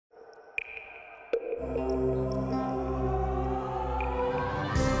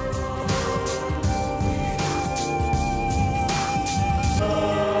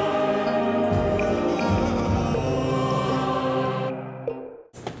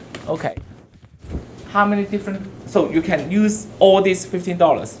Okay. How many different, so you can use all these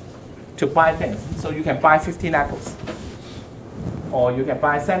 $15 to buy things. So you can buy 15 apples. Or you can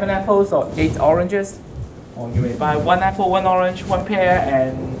buy 7 apples or 8 oranges. Or you may buy 1 apple, 1 orange, 1 pear,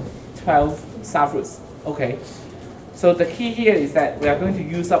 and 12 star fruits. Okay. So the key here is that we are going to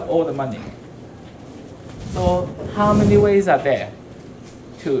use up all the money. So how many ways are there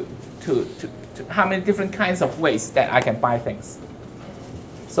how many different kinds of ways that I can buy things?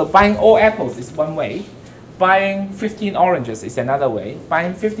 So buying all apples is one way. Buying 15 oranges is another way.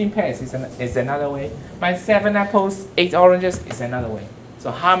 Buying 15 pears is another way. Buying 7 apples, 8 oranges is another way.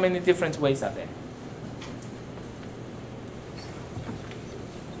 So how many different ways are there?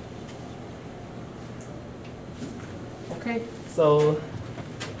 Okay, so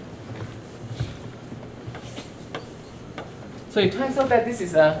it turns out that this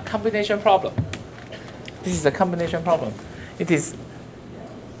is a combination problem. This is a combination problem.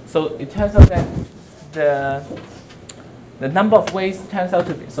 So it turns out that the number of ways turns out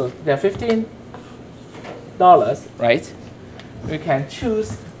to be, so there are $15, right? We can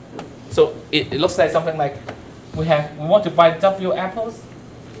choose, so it looks like something like we want to buy W apples,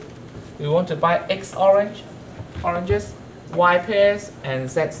 we want to buy X oranges, Y pears, and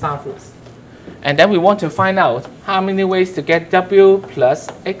Z star fruits. And then we want to find out how many ways to get W plus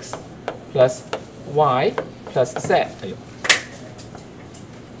X plus Y plus Z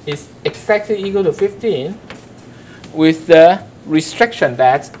is exactly equal to 15 with the restriction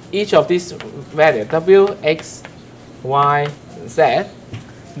that each of these values, W, X, Y, Z,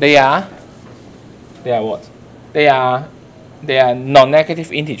 they are what? They are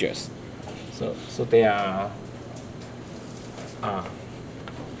non-negative integers. So they are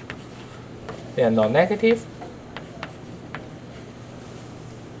non-negative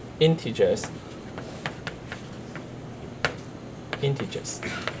integers.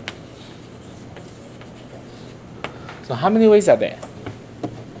 So how many ways are there?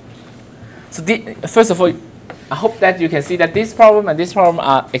 So first of all, I hope that you can see that this problem and this problem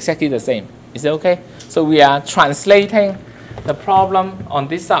are exactly the same. Is it okay? So we are translating the problem on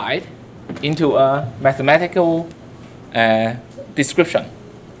this side into a mathematical description.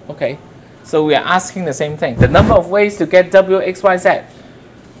 Okay. So we are asking the same thing. The number of ways to get W, X, Y, Z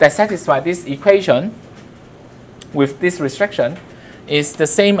that satisfy this equation with this restriction is the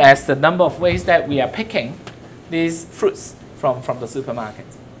same as the number of ways that we are picking these fruits from the supermarket.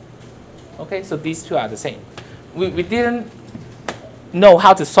 Okay, so these two are the same. We didn't know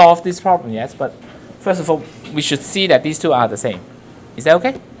how to solve this problem yet, but first of all, we should see that these two are the same. Is that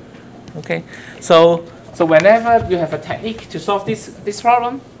okay? Okay, so whenever you have a technique to solve this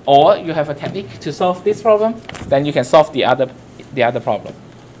problem, or you have a technique to solve this problem, then you can solve the other problem.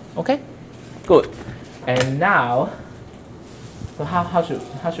 Okay, good. And now, so how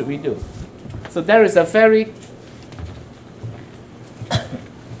should we do? So there is a very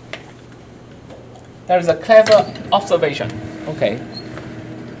there is a clever observation. Okay.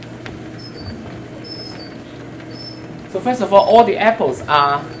 So first of all the apples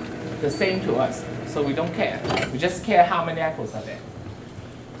are the same to us, so we don't care. We just care how many apples are there.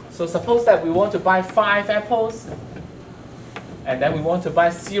 So suppose that we want to buy 5 apples, and then we want to buy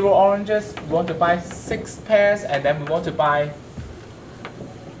 0 oranges, we want to buy 6 pears, and then we want to buy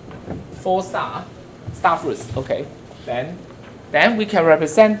 4 star fruits. Okay, then we can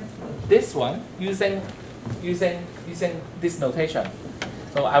represent this one using this notation.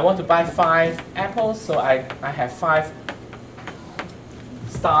 So I want to buy 5 apples, so I have 5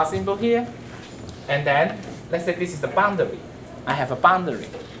 star symbol here, and then let's say this is the boundary. I have a boundary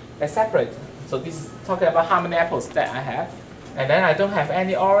that separates. So this is talking about how many apples that I have, and then I don't have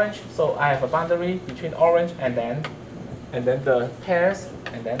any orange, so I have a boundary between orange and then the pears,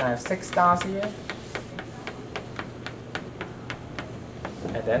 and then I have 6 stars here,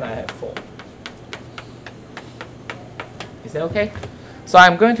 and then I have 4. Is that okay? So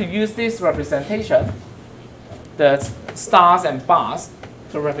I'm going to use this representation, the stars and bars,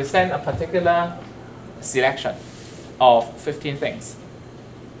 to represent a particular selection of 15 things.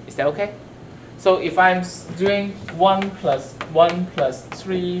 Is that okay? So if I'm doing 1 plus 1 plus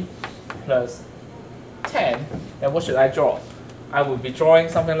 3 plus 10, then what should I draw? I will be drawing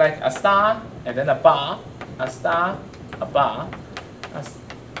something like a star, and then a bar, a star, a bar, a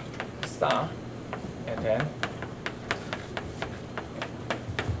star, and then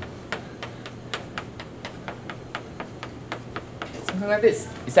something like this.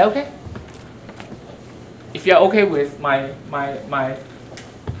 Is that okay? If you're okay with my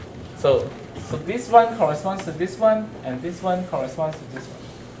so this one corresponds to this one, and this one corresponds to this one.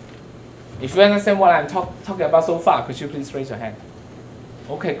 If you understand what I'm talking about so far, could you please raise your hand?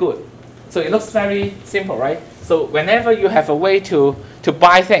 Okay, good. So it looks very simple, right? So whenever you have a way to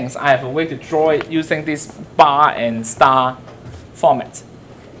buy things, I have a way to draw it using this bar and star format.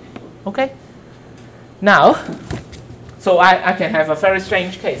 Okay? Now, so I can have a very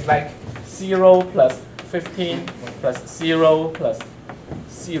strange case, like 0 plus 15 plus 0 plus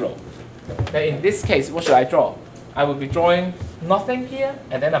 0. Then in this case, what should I draw? I will be drawing nothing here,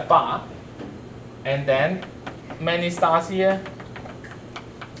 and then a bar, and then many stars here,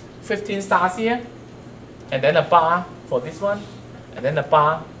 15 stars here, and then a bar for this one, and then a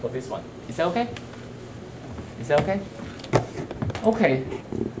bar for this one. Is that okay? Is that okay? Okay.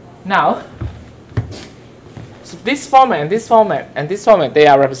 Now, so this format and this format and this format, they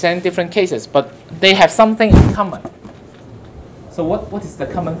are representing different cases, but they have something in common. So what is the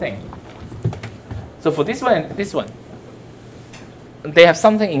common thing? So for this one and this one, they have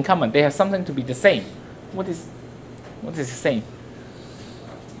something in common. They have something to be the same. What is the same?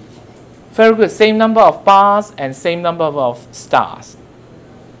 Very good. Same number of bars and same number of stars.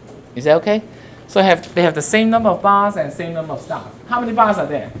 Is that okay? So they have the same number of bars and same number of stars. How many bars are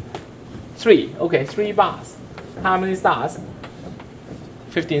there? 3. Okay, 3 bars. How many stars?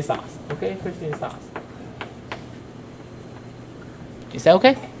 15 stars. Okay, 15 stars. Is that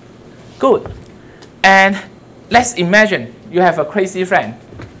okay? Good. And let's imagine you have a crazy friend,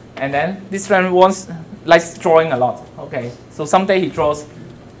 and then this friend likes drawing a lot. Okay, so someday he draws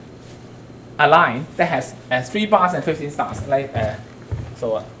a line that has 3 bars and 15 stars. Like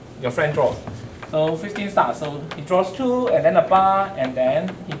your friend draws. So 15 stars. So he draws 2, and then a bar, and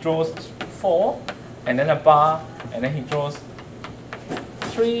then he draws 4, and then a bar, and then he draws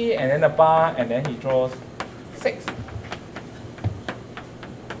 3, and then a bar, and then he draws 6.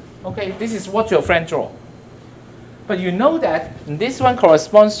 Okay, this is what your friend draws. But you know that this one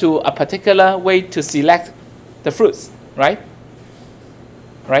corresponds to a particular way to select the fruits, right?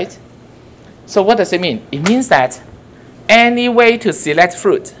 Right? So what does it mean? It means that any way to select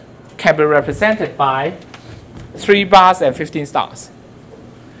fruit can be represented by 3 bars and 15 stars.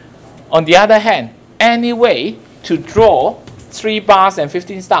 On the other hand, any way to draw 3 bars and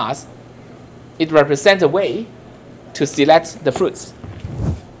 15 stars, it represents a way to select the fruits.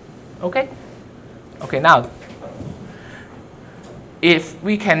 Okay? Okay, now, if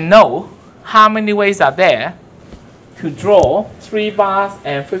we can know how many ways are there to draw 3 bars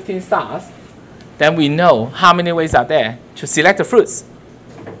and 15 stars, then we know how many ways are there to select the fruits.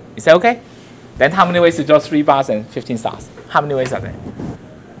 Is that okay? Then how many ways to draw 3 bars and 15 stars? How many ways are there?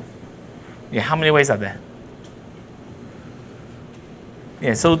 Yeah, how many ways are there?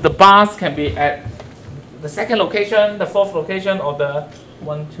 Yeah, so the bars can be at the second location, the 4th location, or the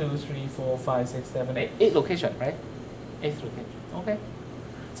 1, 2, 3, 4, 5, 6, 7, 8 location, right? 8th location. Okay.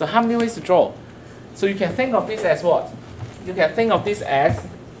 So how many ways to draw? So you can think of this as what? You can think of this as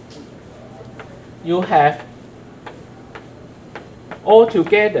you have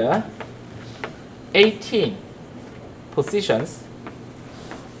altogether 18 positions.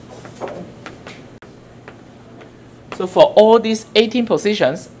 So for all these 18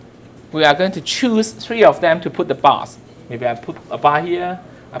 positions, we are going to choose 3 of them to put the bars. Maybe I put a bar here,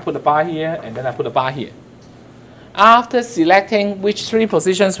 I put a bar here, and then I put a bar here. After selecting which 3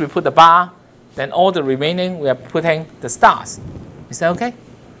 positions we put the bar, then all the remaining we are putting the stars. Is that okay?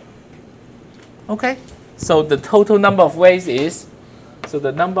 Okay. So the total number of ways is, so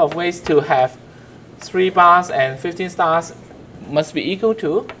the number of ways to have 3 bars and 15 stars must be equal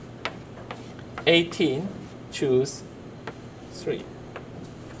to 18 choose 3.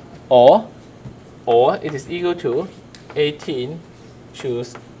 Or it is equal to 18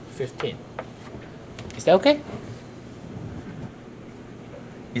 choose 15. Is that okay?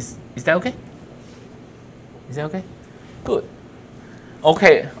 Is that okay? Is that okay? Good.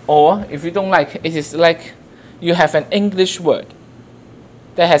 Okay, or if you don't like, it is like you have an English word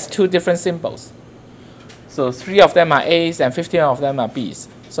that has 2 different symbols. So 3 of them are A's and 15 of them are B's.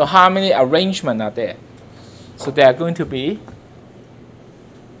 So how many arrangements are there? So there are going to be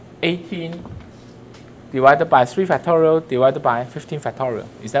 18 divided by 3 factorial divided by 15 factorial.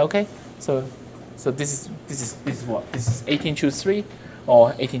 Is that okay? So this is what? This is 18 choose 3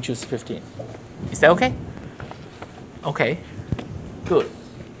 or 18 choose 15. Is that okay? Okay. Good.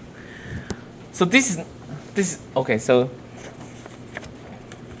 So this is okay, so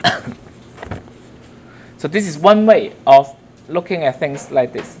so this is one way of looking at things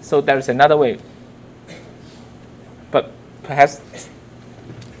like this. So there is another way. But perhaps it's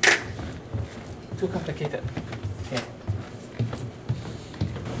too complicated. Yeah.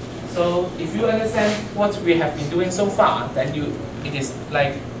 So if you understand what we have been doing so far, then it is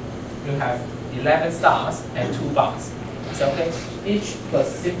like you have 11 stars and 2 bars. Is that okay? each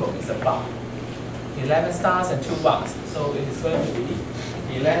plus symbol is a bar. 11 stars and 2 bars. So it is going to be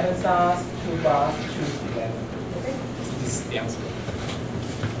 11 stars, 2 bars, choose 11. Okay? So this is the answer.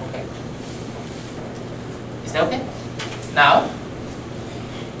 Okay. Is that okay? Now,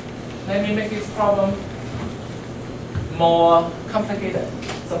 let me make this problem more complicated.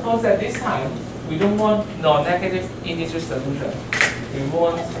 Suppose that this time we don't want non-negative integer solution. We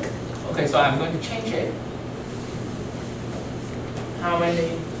want, okay, so I'm going to change it. How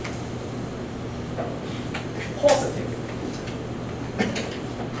many positive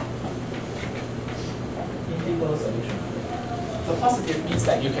integral solution? So positive means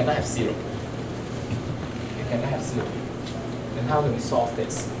that you cannot have 0. You cannot have 0. Then how do we solve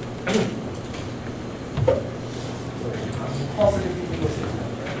this? Positive integral solution.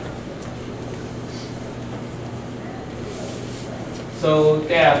 So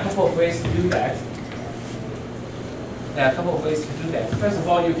there are a couple of ways to do that. First of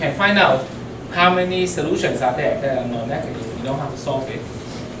all, you can find out how many solutions are there that are non-negative. You know how to solve it.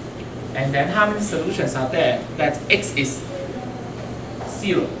 And then how many solutions are there that x is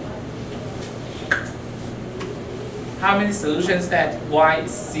 0? How many solutions that y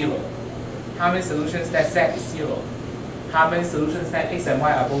is 0? How many solutions that z is 0? How many solutions that x and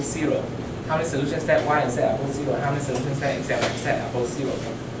y are both 0? How many solutions that y and z are both 0? How many solutions that x and z are both 0?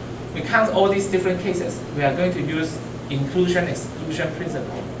 We count all these different cases. We are going to use inclusion-exclusion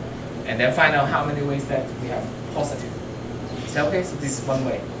principle and then find out how many ways that we have positive. Is that okay? So this is one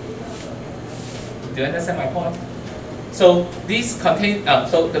way. Do you understand my point? So these contain,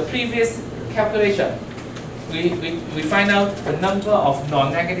 so the previous calculation, we find out the number of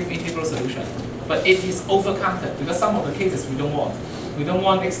non-negative integral solutions, but it is over-counted because some of the cases we don't want. We don't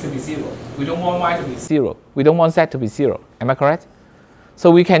want x to be 0. We don't want y to be 0. We don't want z to be 0. Am I correct? So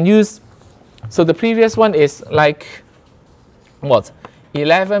we can use, so the previous one is like, what?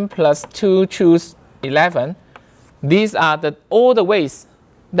 11 plus 2 choose 11. These are all the ways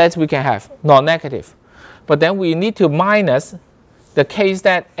that we can have non-negative. But then we need to minus the case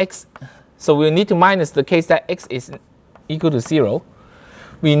that x, so we need to minus the case that x is equal to 0.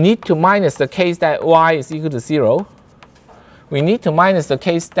 We need to minus the case that y is equal to 0. We need to minus the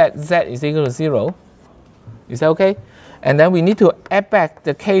case that z is equal to 0. Is that okay? And then we need to add back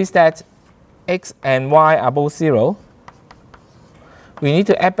the case that x and y are both 0. We need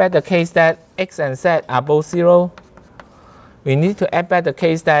to add back the case that x and z are both 0. We need to add back the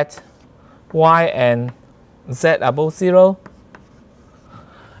case that y and z are both 0.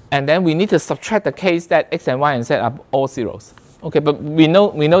 And then we need to subtract the case that x and y and z are all zeros. Okay, but we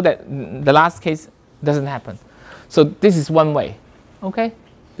know that the last case doesn't happen. So this is one way. Okay?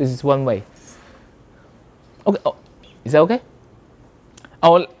 This is one way. Okay. Oh, is that okay?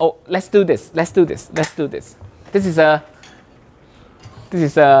 Oh, let's do this. Let's do this. Let's do this. This is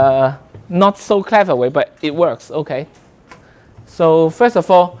a not so clever way, but it works. Okay. So first of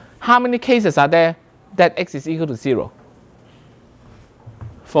all, how many cases are there that x is equal to 0?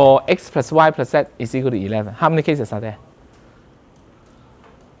 For x plus y plus z is equal to 11. How many cases are there?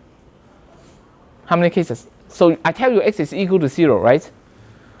 How many cases? So I tell you x is equal to 0, right?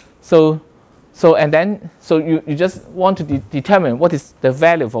 So you just want to determine what is the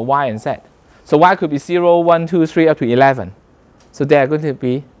value for y and z. So y could be 0, 1, 2, 3 up to 11. So there are going to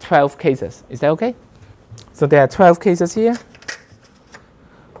be 12 cases. Is that okay? So there are 12 cases here.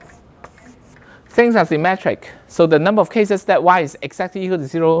 Things are symmetric. So the number of cases that y is exactly equal to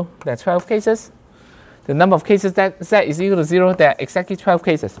 0, there are 12 cases. The number of cases that z is equal to 0, there are exactly 12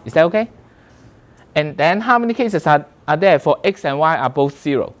 cases. Is that okay? And then how many cases are there for x and y are both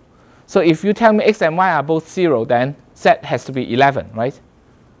 0? So if you tell me x and y are both 0, then z has to be 11, right?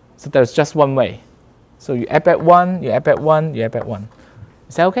 So there's just one way. So you add back 1, you add back 1, you add back 1.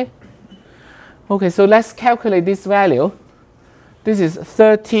 Is that okay? Okay, so let's calculate this value. This is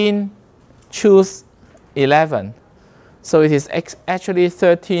 13 choose 11. So it is actually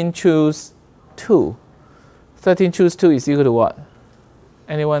 13 choose 2. 13 choose 2 is equal to what?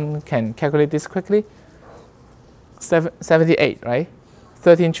 Anyone can calculate this quickly? 78, right?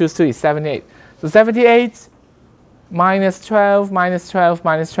 13 choose 2 is 78. So 78 minus 12, minus 12,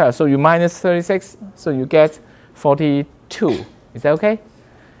 minus 12. So you minus 36, so you get 42. Is that okay?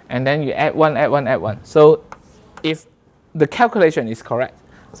 And then you add 1, add 1, add 1. So if the calculation is correct,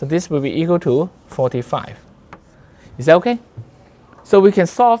 so this will be equal to 45. Is that okay? So we can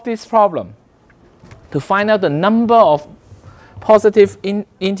solve this problem to find out the number of positive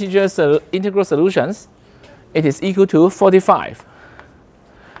integral solutions. It is equal to 45.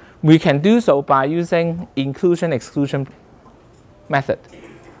 We can do so by using inclusion-exclusion method.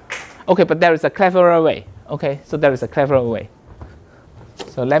 Okay, but there is a cleverer way. Okay, so there is a cleverer way.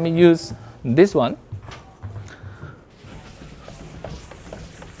 So let me use this one.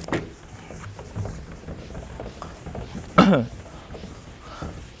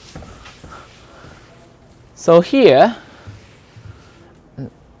 So here,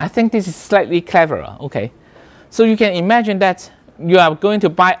 I think this is slightly cleverer, okay? So you can imagine that you are going to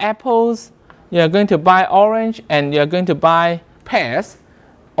buy apples, you are going to buy orange, and you are going to buy pears,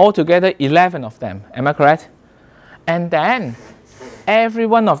 altogether 11 of them, am I correct? And then every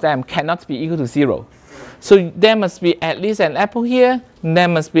one of them cannot be equal to 0. So there must be at least an apple here, there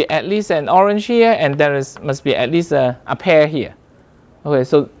must be at least an orange here, and must be at least a pear here. Okay,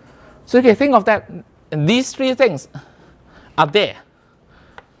 so you can think of that. These three things are there.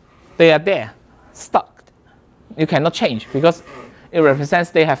 They are there, stuck. You cannot change because it represents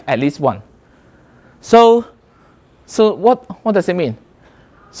they have at least one. So what does it mean?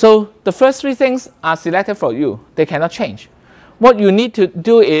 So the first three things are selected for you. They cannot change. What you need to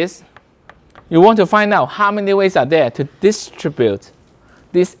do is you want to find out how many ways are there to distribute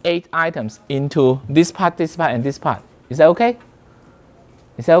these 8 items into this part, and this part. Is that okay?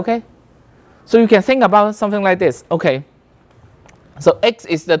 Is that okay? So you can think about something like this. Okay, so x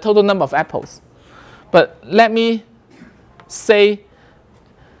is the total number of apples. But let me say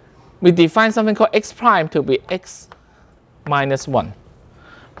we define something called x prime to be x minus 1,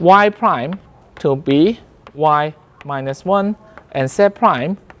 y prime to be y minus 1, and z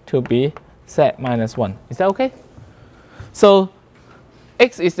prime to be z minus 1. Is that okay? So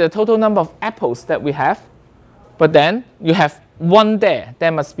x is the total number of apples that we have, but then you have 1 there,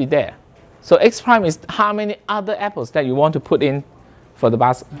 that must be there. So x prime is how many other apples that you want to put in for the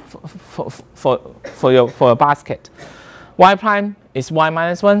for a basket. Y prime is y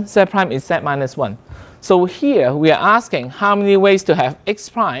minus 1, z prime is z minus 1. So here we are asking how many ways to have x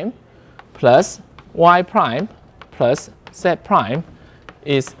prime plus y prime plus z prime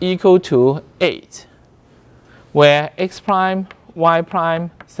is equal to 8, where x prime, y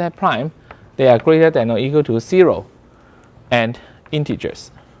prime, z prime, they are greater than or equal to 0 and integers.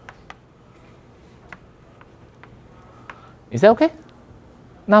 Is that okay?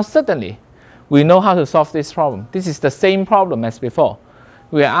 Now suddenly, we know how to solve this problem. This is the same problem as before.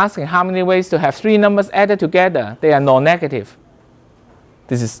 We are asking how many ways to have 3 numbers added together. They are non-negative.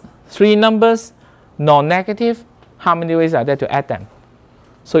 This is 3 numbers, non-negative. How many ways are there to add them?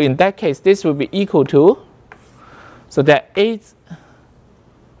 So in that case, this will be equal to, so there are 8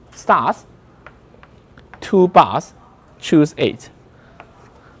 stars, 2 bars, choose 8.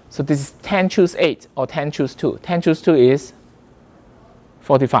 So this is 10 choose 8 or 10 choose 2. 10 choose 2 is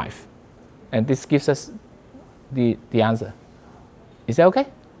 45. And this gives us the answer. Is that okay?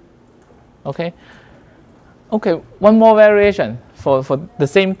 Okay. Okay, one more variation for the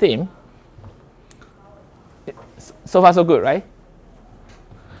same theme. So far so good, right?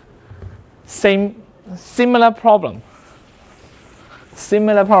 Similar problem,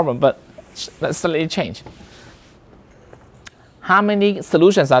 but let's slightly change. How many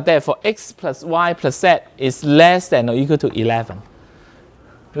solutions are there for x plus y plus z is less than or equal to 11?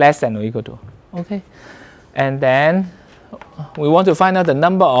 Less than or equal to, okay? And then we want to find out the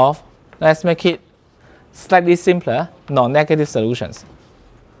number of, let's make it slightly simpler, non-negative solutions.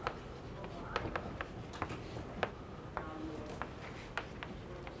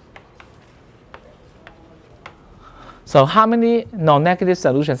 So how many non-negative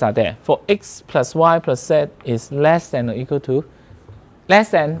solutions are there? For x plus y plus z is less than or equal to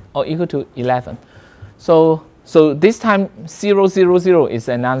 11. So this time 0, 0, 0 is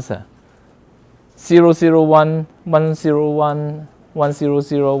an answer. 0, 0, 1, 1, 0, 1, 1, 0,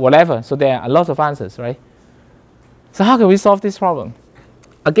 0, whatever. So there are a lot of answers, right? So how can we solve this problem?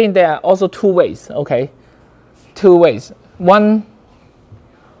 Again, there are also 2 ways, okay? 2 ways. One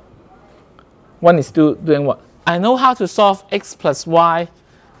is doing what? I know how to solve x plus y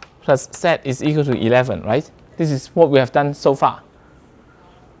plus z is equal to 11, right? This is what we have done so far.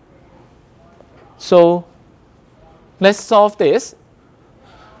 So let's solve this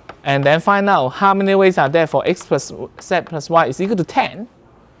and then find out how many ways are there for x plus z plus y is equal to 10.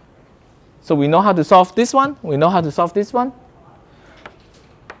 So we know how to solve this one. We know how to solve this one.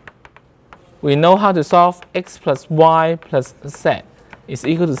 We know how to solve x plus y plus z is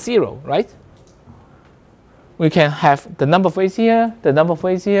equal to 0, right? We can have the number of ways here, the number of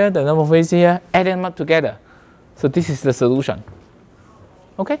ways here, the number of ways here, add them up together. So this is the solution.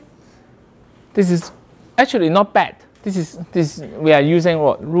 Okay? This is actually not bad. We are using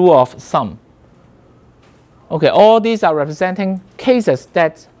what? Rule of sum. Okay, all these are representing cases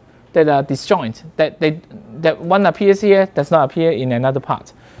that are disjoint, that one appears here, does not appear in another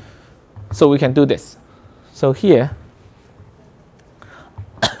part. So we can do this. So here,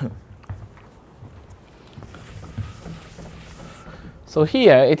 So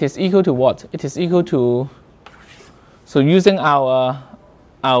here it is equal to what? It is equal to, so using our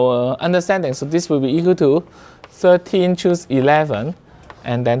understanding, so this will be equal to 13 choose 11,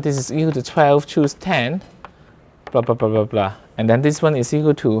 and then this is equal to 12 choose 10, blah, blah, blah, blah, blah. And then this one is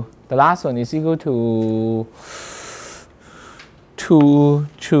equal to, the last one is equal to 2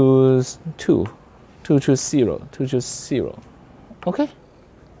 choose 2, 2 choose 0, 2 choose 0. Okay?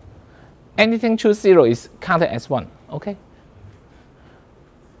 Anything choose 0 is counted as 1. Okay?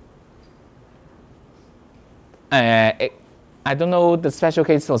 I don't know the special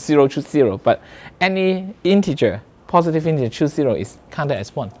case for 0 choose 0, but any integer, positive integer choose 0 is counted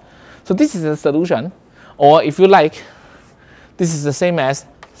as 1. So this is the solution. Or if you like, this is the same as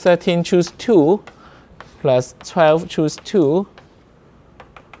 13 choose 2 plus 12 choose 2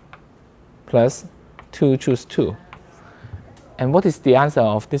 plus 2 choose 2. And what is the answer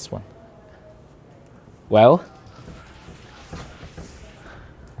of this one? Well,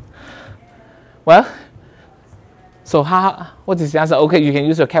 so what is the answer? Okay, you can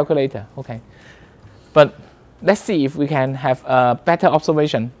use your calculator. Okay, but let's see if we can have a better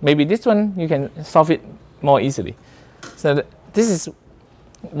observation. Maybe this one you can solve it more easily. So this is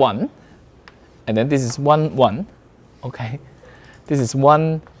 1, and then this is 1, 1. Okay, this is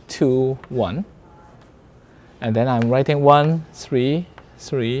 1, 2, 1, and then I'm writing 1, 3,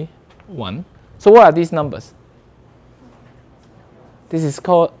 3, 1. So what are these numbers? This is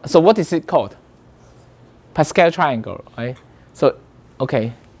called. So what is it called? Pascal triangle, right? So,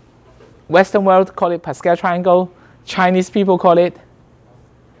 okay, Western world call it Pascal triangle. Chinese people call it.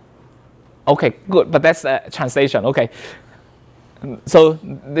 Okay, good, but that's a translation. Okay, so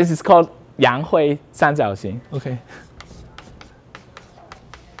this is called 杨会三角形. Okay.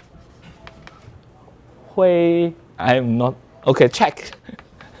 会 I'm not okay. Check.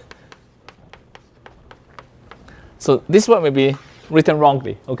 So this one may be written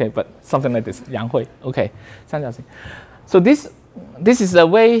wrongly, okay, but something like this, 杨会, okay, 三角形. So this is a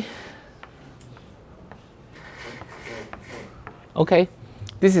way, okay,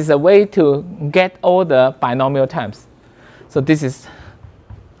 this is a way to get all the binomial terms. So this is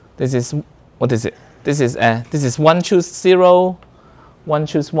what is it? This is 1 choose 0, 1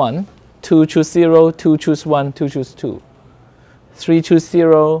 choose 1, 2 choose 0, 2 choose 1, 2 choose 2, 3 choose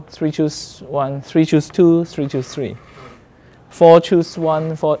 0, 3 choose 1, 3 choose 2, 3 choose 3. 4 choose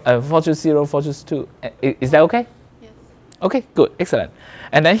 1, 4 choose 0, 4 choose 2. Is that okay? Yes. Okay, good, excellent.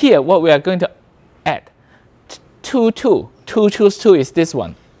 And then here, what we are going to add, 2, 2. 2 choose 2 is this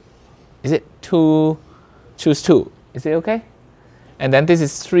one. Is it 2 choose 2? Is it okay? And then this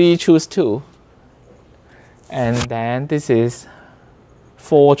is 3 choose 2. And then this is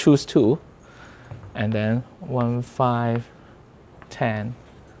 4 choose 2. And then 1, 5, 10,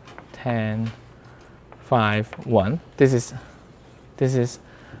 10, 5, 1. This is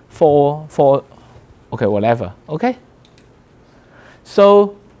 4, 4, okay, whatever, okay?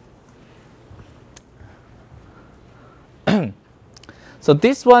 So, so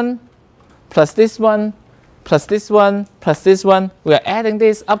this one, plus this one, plus this one, plus this one, we are adding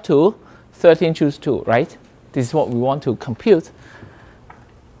this up to 13 choose 2, right? This is what we want to compute.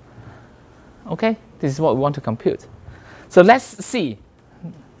 Okay, this is what we want to compute. So let's see.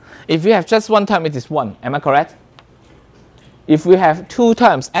 If we have just one term, it is 1, am I correct? If we have 2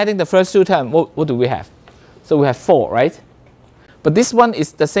 terms, adding the first 2 terms, what do we have? So we have 4, right? But this one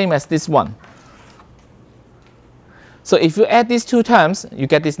is the same as this one. So if you add these 2 terms, you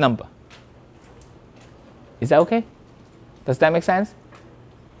get this number. Is that okay? Does that make sense?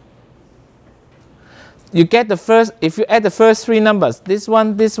 You get the first, if you add the first 3 numbers, this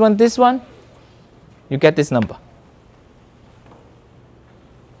one, this one, this one, you get this number.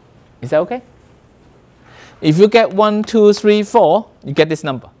 Is that okay? If you get 1, 2, 3, 4, you get this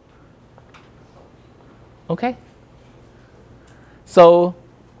number. Okay? So,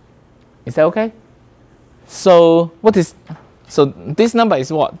 is that okay? So, so this number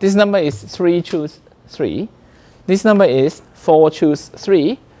is what? This number is 3 choose 3. This number is 4 choose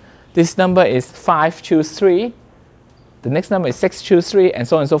 3. This number is 5 choose 3. The next number is 6 choose 3, and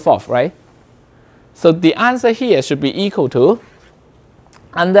so on and so forth, right? So the answer here should be equal to,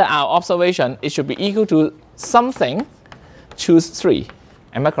 under our observation, it should be equal to something choose 3.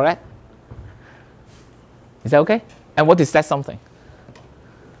 Am I correct? Is that okay? And what is that something?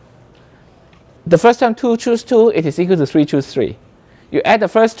 The first term 2 choose 2, it is equal to 3 choose 3. You add the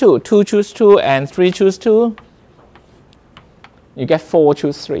first 2, 2 choose 2 and 3 choose 2, you get 4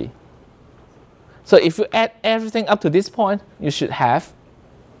 choose 3. So if you add everything up to this point, you should have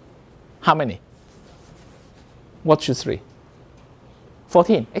how many? What choose 3?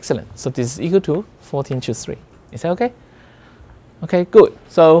 14. Excellent. So this is equal to 14, choose 3. Is that okay? Okay, good.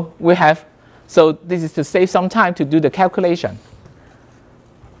 So we have, so this is to save some time to do the calculation.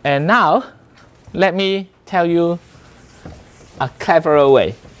 And now, let me tell you a cleverer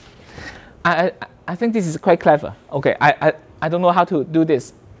way. I think this is quite clever. Okay, I don't know how to do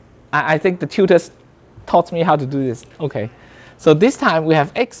this. I think the tutors taught me how to do this. Okay, so this time we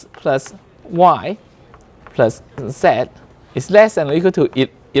have x plus y plus z is less than or equal to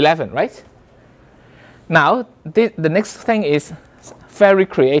 11, right? Now, the next thing is very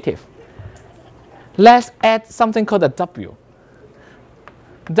creative. Let's add something called a w.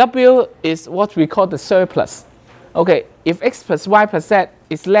 W is what we call the surplus. Okay, if x plus y plus z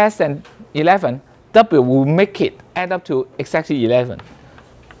is less than 11, w will make it add up to exactly 11.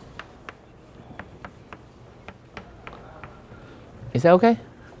 Is that okay?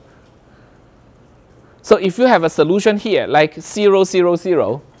 So if you have a solution here, like 0, 0,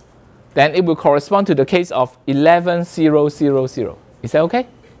 0, then it will correspond to the case of 11, 0, 0, 0. Is that okay?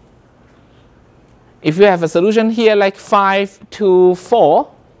 If you have a solution here like 5, 2,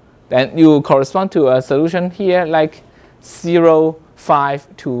 4, then you will correspond to a solution here like 0,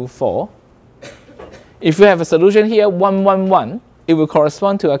 5, 2, 4. If you have a solution here 1, 1, 1, it will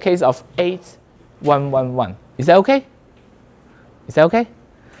correspond to a case of 8, 1, 1, 1. Is that okay? Is that okay?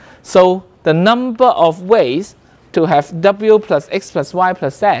 So the number of ways to have w plus x plus y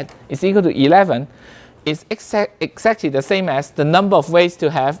plus z is equal to 11 is exactly the same as the number of ways to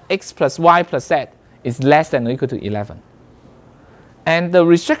have x plus y plus z is less than or equal to 11. And the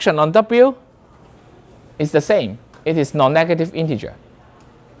restriction on w is the same. It is non-negative integer.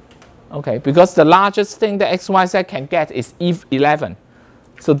 Okay, because the largest thing that x, y, z can get is 11.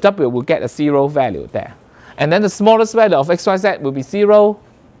 So w will get a 0 value there. And then the smallest value of x, y, z will be 0.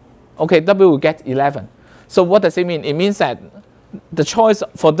 Okay, w will get 11. So what does it mean? It means that the choice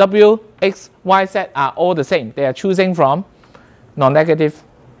for w, x, y, z are all the same. They are choosing from non-negative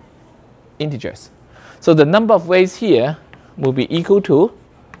integers. So the number of ways here will be equal to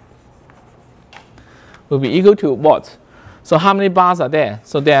what? So how many bars are there?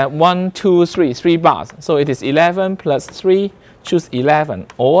 So there are 1, 2, 3, 3 bars. So it is 11 plus 3, choose 11,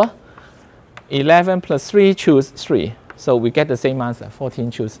 or 11 plus 3, choose 3. So we get the same answer,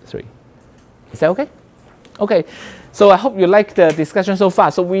 14, choose 3. Is that okay? Okay, so I hope you like the discussion so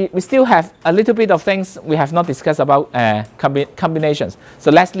far. So we still have a little bit of things we have not discussed about combinations.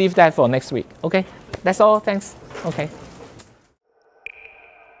 So let's leave that for next week. Okay, that's all. Thanks. Okay.